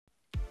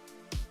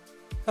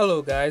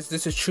Hello guys,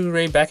 this is True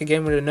Ray back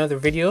again with another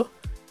video.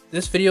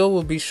 This video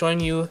will be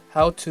showing you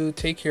how to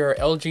take your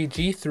LG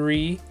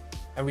G3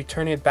 and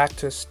return it back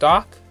to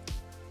stock,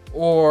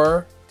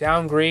 or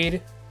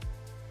downgrade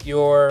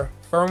your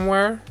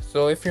firmware.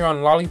 So if you're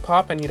on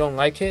Lollipop and you don't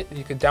like it,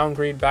 you could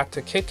downgrade back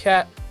to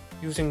KitKat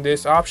using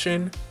this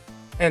option.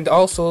 And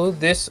also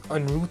this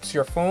unroots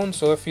your phone,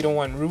 so if you don't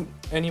want root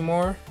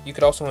anymore, you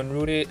could also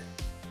unroot it.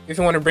 If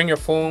you want to bring your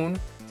phone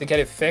to get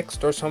it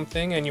fixed or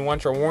something and you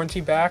want your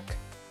warranty back,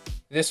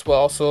 this will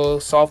also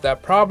solve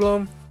that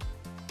problem.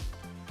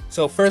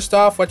 So first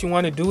off, what you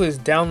want to do is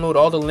download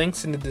all the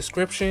links in the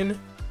description.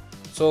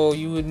 So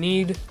you would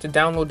need to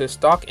download the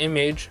stock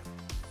image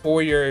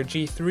for your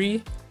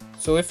G3.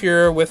 So if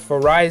you're with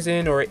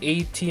Verizon or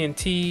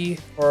AT&T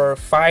or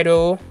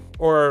Fido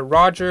or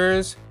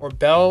Rogers or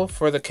Bell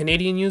for the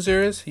Canadian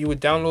users, you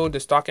would download the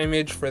stock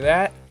image for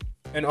that,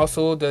 and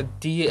also the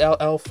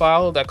DLL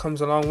file that comes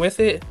along with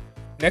it.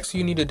 Next,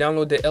 you need to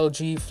download the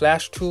LG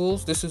Flash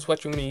Tools. This is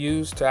what you're going to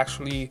use to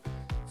actually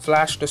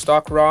flash the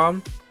stock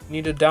ROM. You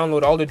need to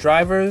download all the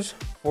drivers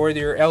for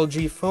your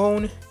LG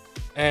phone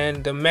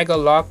and the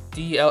Megalock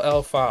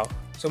DLL file.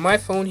 So my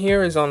phone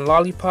here is on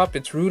Lollipop,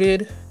 it's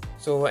rooted,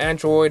 so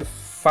Android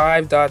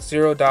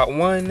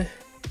 5.0.1.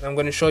 I'm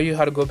going to show you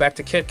how to go back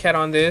to KitKat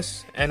on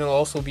this, and it'll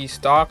also be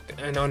stocked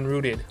and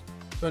unrooted.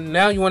 So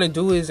now you want to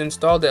do is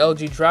install the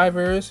LG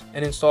drivers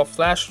and install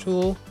Flash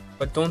Tool,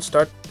 but don't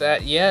start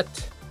that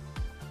yet.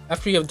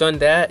 After you have done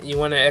that, you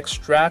want to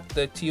extract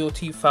the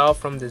TOT file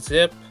from the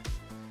zip.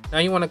 Now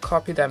you want to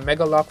copy that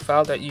Megalock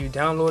file that you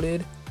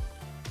downloaded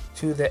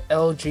to the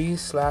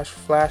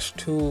LG/Flash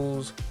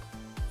Tools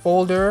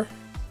folder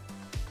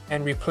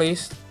and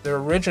replace the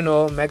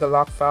original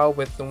Megalock file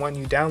with the one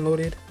you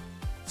downloaded.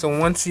 So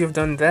once you've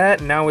done that,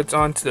 now it's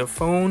on to the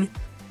phone.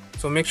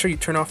 So make sure you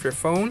turn off your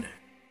phone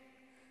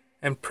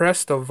and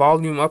press the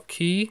volume up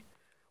key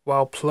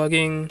while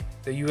plugging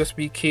the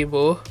USB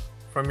cable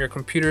from your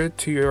computer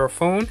to your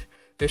phone.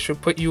 This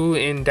should put you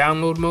in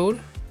download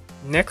mode.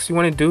 Next, you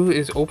want to do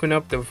is open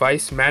up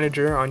Device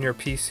Manager on your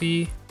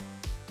PC.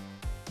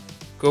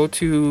 Go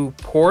to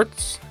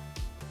Ports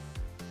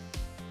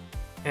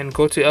and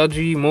go to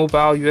LG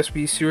Mobile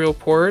USB Serial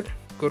Port.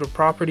 Go to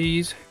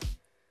Properties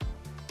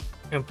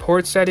and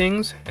Port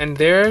Settings, and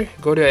there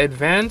go to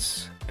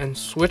Advanced and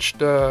switch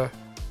the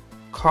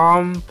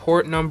COM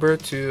port number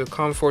to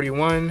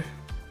COM41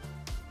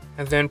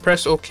 and then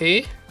press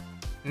OK.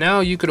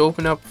 Now you could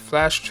open up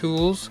Flash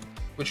Tools,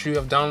 which you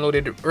have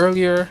downloaded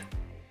earlier,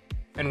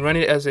 and run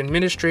it as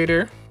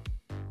administrator.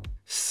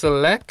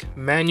 Select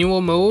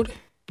Manual Mode.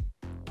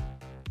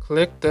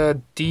 Click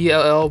the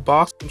DLL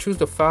box and choose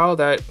the file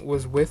that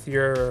was with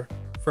your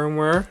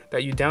firmware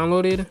that you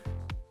downloaded.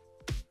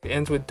 It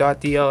ends with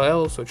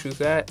 .dll, so choose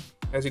that,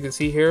 as you can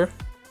see here.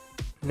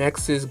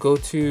 Next go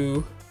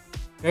to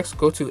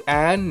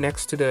Add,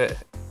 next to the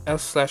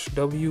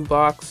S/W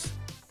box,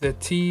 the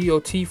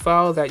TOT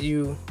file that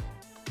you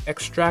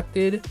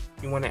extracted.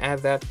 You want to add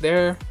that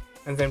there,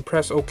 and then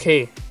press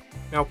OK.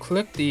 Now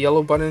click the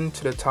yellow button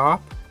to the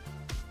top.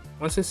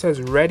 Once it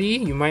says ready,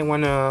 you might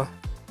want to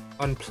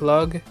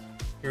unplug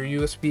your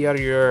USB out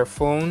of your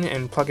phone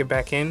and plug it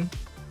back in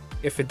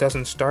if it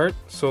doesn't start.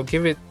 So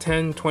give it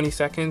 10-20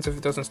 seconds. If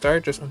it doesn't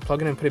start, just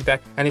unplug it and put it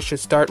back, and it should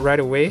start right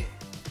away.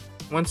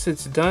 Once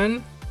it's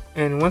done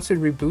and once it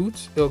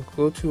reboots, it'll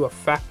go to a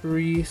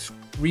factory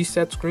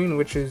reset screen,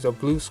 which is a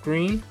blue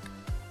screen.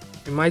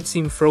 It might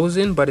seem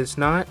frozen, but it's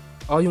not.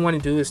 All you want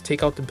to do is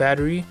take out the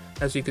battery.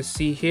 As you can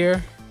see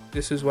here,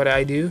 this is what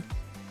I do.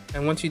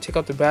 And once you take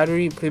out the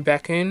battery, put it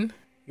back in,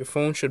 your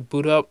phone should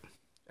boot up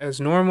as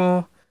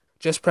normal.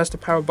 Just press the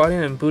power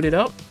button and boot it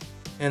up,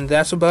 and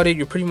that's about it.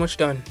 You're pretty much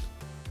done.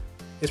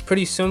 It's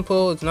pretty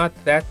simple. It's not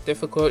that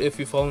difficult if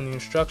you follow the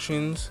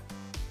instructions.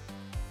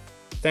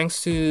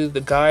 Thanks to the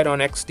guide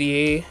on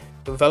XDA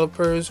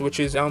developers, which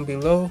is down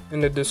below in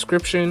the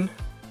description.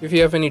 If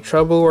you have any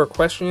trouble or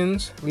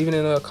questions, leave it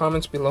in the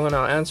comments below and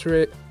I'll answer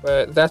it.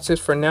 But that's it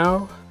for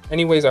now.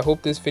 Anyways, I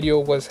hope this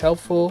video was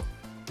helpful.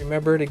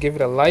 Remember to give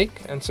it a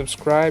like and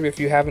subscribe if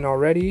you haven't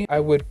already. I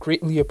would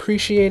greatly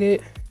appreciate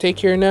it. Take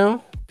care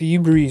now. Be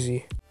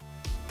breezy.